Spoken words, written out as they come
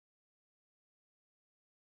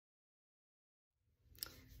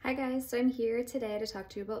Hi guys, so I'm here today to talk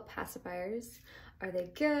to you about pacifiers. Are they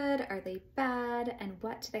good? Are they bad? And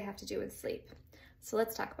what do they have to do with sleep? So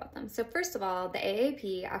let's talk about them. So first of all, the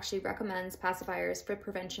AAP actually recommends pacifiers for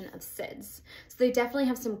prevention of SIDS. So they definitely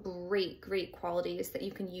have some great qualities that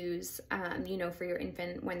you can use, for your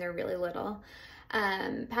infant when they're really little.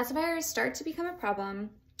 Pacifiers start to become a problem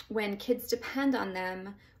when kids depend on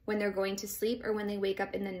them when they're going to sleep or when they wake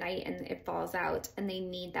up in the night and it falls out and they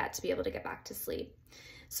need that to be able to get back to sleep.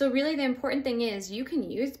 So really the important thing is you can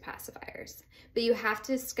use pacifiers, but you have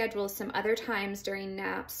to schedule some other times during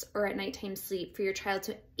naps or at nighttime sleep for your child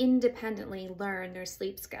to independently learn their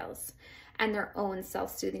sleep skills and their own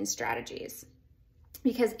self-soothing strategies.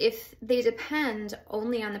 Because if they depend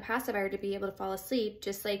only on the pacifier to be able to fall asleep,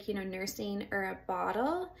 just like, nursing or a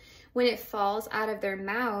bottle, when it falls out of their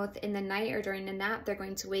mouth in the night or during a nap, they're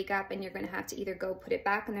going to wake up and you're going to have to either go put it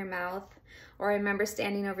back in their mouth, or I remember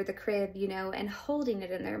standing over the crib, and holding it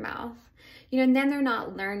in their mouth, and then they're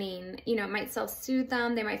not learning, it might self-soothe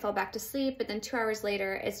them, they might fall back to sleep, but then 2 hours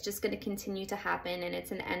later, it's just going to continue to happen and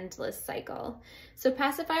it's an endless cycle. So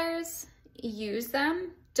pacifiers, use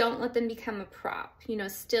them. Don't let them become a prop.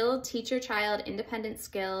 Still teach your child independent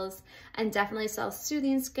skills and definitely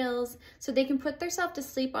self-soothing skills so they can put themselves to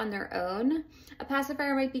sleep on their own. A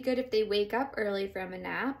pacifier might be good if they wake up early from a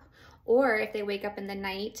nap, or if they wake up in the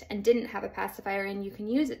night and didn't have a pacifier and you can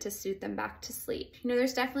use it to soothe them back to sleep.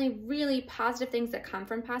 There's definitely really positive things that come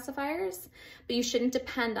from pacifiers, but you shouldn't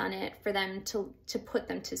depend on it for them to put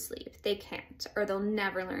them to sleep. They can't, or they'll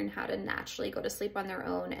never learn how to naturally go to sleep on their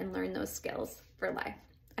own and learn those skills for life.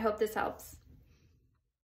 I hope this helps.